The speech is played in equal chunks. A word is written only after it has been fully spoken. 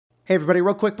Hey everybody,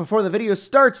 real quick before the video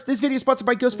starts, this video is sponsored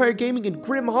by Ghostfire Gaming and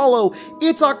Grim Hollow.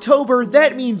 It's October,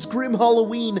 that means Grim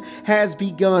Halloween has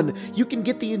begun. You can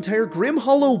get the entire Grim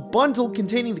Hollow bundle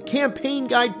containing the campaign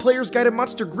guide, player's guide, and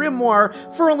monster grimoire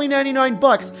for only 99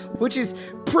 bucks, which is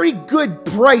pretty good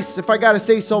price if I gotta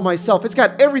say so myself. It's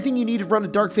got everything you need to run a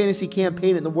dark fantasy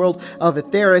campaign in the world of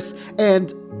Aetheris,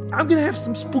 and I'm gonna have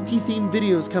some spooky themed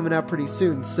videos coming out pretty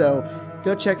soon, so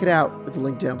go check it out with the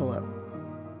link down below.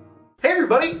 Hey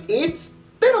everybody, it's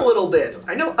been a little bit.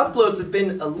 I know uploads have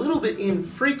been a little bit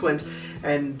infrequent,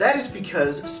 and that is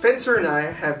because Spencer and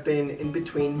I have been in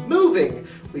between moving.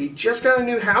 We just got a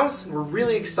new house, and we're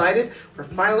really excited. We're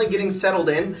finally getting settled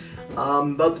in.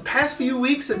 But the past few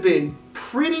weeks have been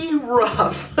pretty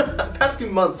rough. Past few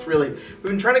months, really. We've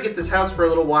been trying to get this house for a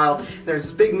little while. There's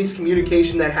this big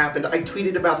miscommunication that happened. I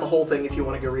tweeted about the whole thing if you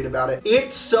want to go read about it.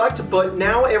 It sucked, but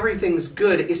now everything's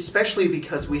good, especially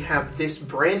because we have this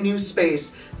brand new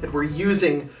space that we're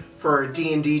using for our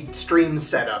D&D stream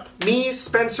setup. Me,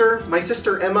 Spencer, my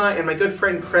sister Emma, and my good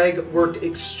friend Craig worked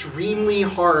extremely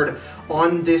hard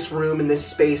on this room and this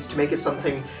space to make it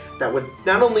something that would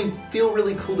not only feel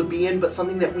really cool to be in, but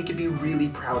something that we could be really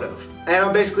proud of. And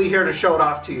I'm basically here to show it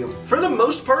off to you. For the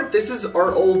most part, this is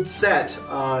our old set,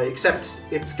 except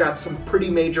it's got some pretty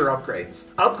major upgrades.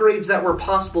 Upgrades that were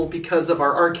possible because of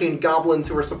our arcane goblins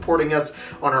who are supporting us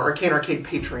on our Arcane Arcade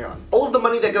Patreon. All of the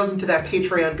money that goes into that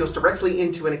Patreon goes directly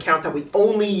into an account that we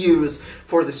only use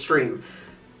for the stream.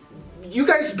 You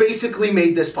guys basically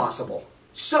made this possible.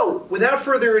 So, without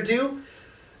further ado,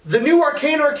 the new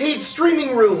Arcane Arcade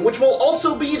streaming room, which will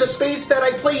also be the space that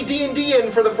I play D&D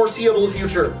in for the foreseeable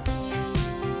future.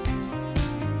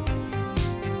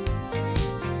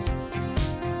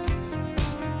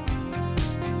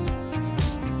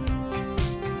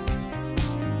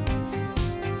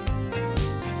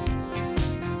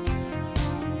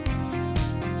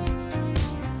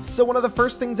 So one of the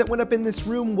first things that went up in this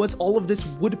room was all of this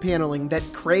wood paneling that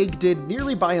Craig did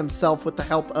nearly by himself with the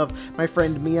help of my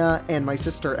friend Mia and my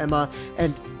sister Emma,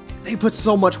 and they put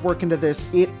so much work into this.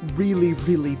 It really,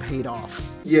 really paid off.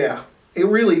 Yeah, it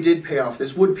really did pay off.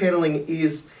 This wood paneling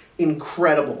is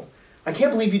incredible. I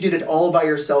can't believe you did it all by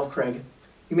yourself, Craig.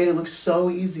 You made it look so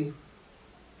easy.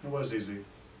 It was easy.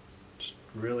 Just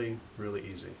really, really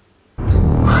easy.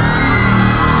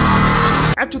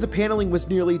 After the paneling was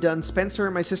nearly done, Spencer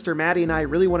and my sister Maddie and I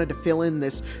really wanted to fill in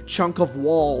this chunk of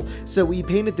wall, so we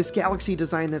painted this galaxy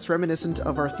design that's reminiscent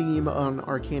of our theme on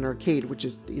Arcane Arcade, which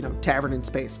is, you know, Tavern in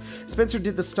Space. Spencer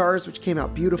did the stars, which came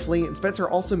out beautifully, and Spencer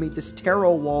also made this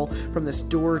tarot wall from this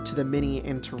door to the mini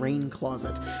and terrain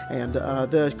closet. And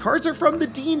the cards are from the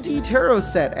D&D tarot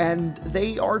set, and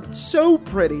they are so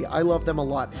pretty. I love them a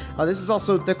lot. This is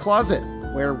also the closet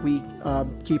where we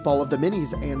keep all of the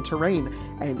minis and terrain,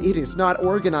 and it is not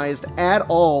organized at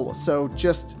all, so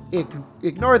just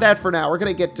ignore that for now. We're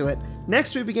gonna get to it.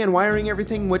 Next, we began wiring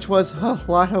everything, which was a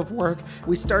lot of work.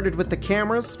 We started with the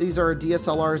cameras. These are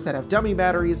DSLRs that have dummy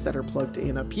batteries that are plugged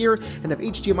in up here and have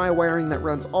HDMI wiring that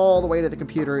runs all the way to the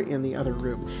computer in the other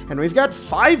room. And we've got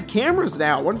 5 cameras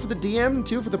now, 1 for the DM,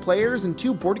 2 for the players, and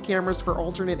 2 board cameras for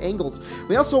alternate angles.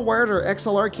 We also wired our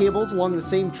XLR cables along the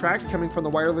same track coming from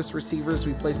the wireless receivers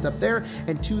we placed up there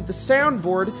and to the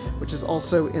soundboard, which is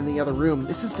also in the other room.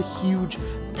 This is the huge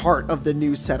part of the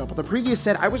new setup. With the previous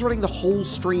set, I was running the whole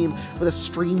stream with a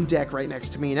stream deck right next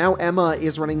to me. Now Emma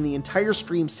is running the entire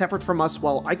stream separate from us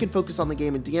while I can focus on the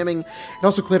game and DMing. It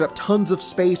also cleared up tons of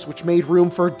space, which made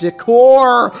room for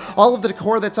decor. All of the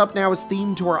decor that's up now is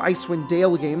themed to our Icewind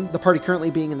Dale game, the party currently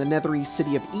being in the nethery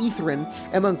city of Ithrin.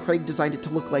 Emma and Craig designed it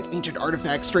to look like ancient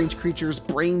artifacts, strange creatures,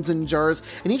 brains in jars,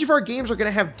 and each of our games are going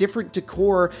to have different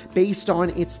decor based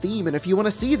on its theme, and if you want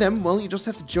to see them, well, you just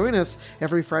have to join us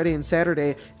every Friday and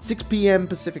Saturday at 6 p.m.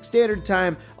 Pacific Standard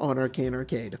Time on Arcane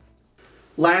Arcade.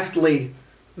 Lastly,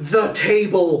 the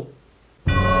table.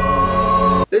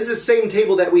 This is the same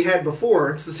table that we had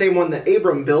before. It's the same one that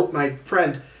Abram built, my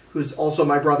friend, who's also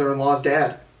my brother-in-law's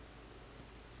dad.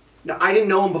 Now, I didn't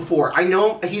know him before. I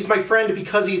know him, he's my friend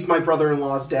because he's my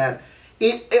brother-in-law's dad.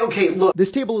 Okay, look.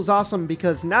 This table is awesome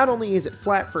because not only is it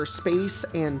flat for space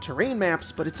and terrain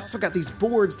maps, but it's also got these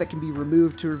boards that can be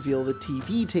removed to reveal the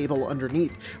TV table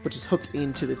underneath, which is hooked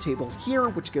into the table here,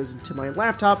 which goes into my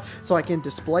laptop so I can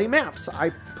display maps. I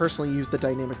personally use the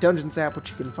Dynamic Dungeons app, which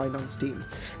you can find on Steam.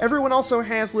 Everyone also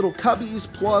has little cubbies,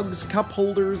 plugs, cup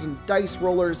holders, and dice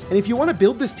rollers, and if you want to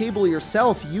build this table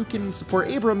yourself, you can support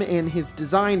Abram and his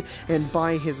design and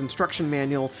buy his instruction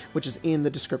manual, which is in the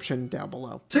description down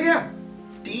below. So yeah,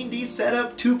 D&D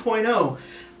Setup 2.0.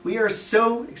 We are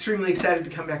so extremely excited to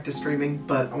come back to streaming,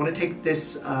 but I want to take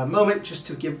this moment just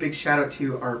to give a big shout out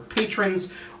to our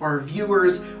patrons, our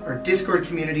viewers, our Discord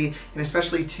community, and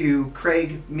especially to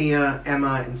Craig, Mia,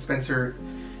 Emma, and Spencer.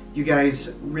 You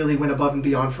guys really went above and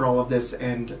beyond for all of this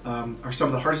and are some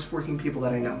of the hardest working people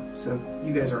that I know. So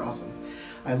you guys are awesome.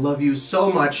 I love you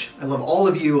so much. I love all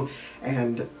of you,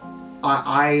 and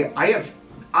I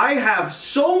have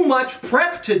so much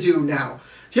prep to do now.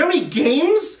 Do you know how many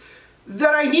games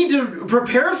that I need to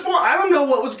prepare for? I don't know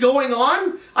what was going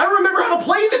on. I don't remember how to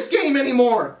play this game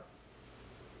anymore.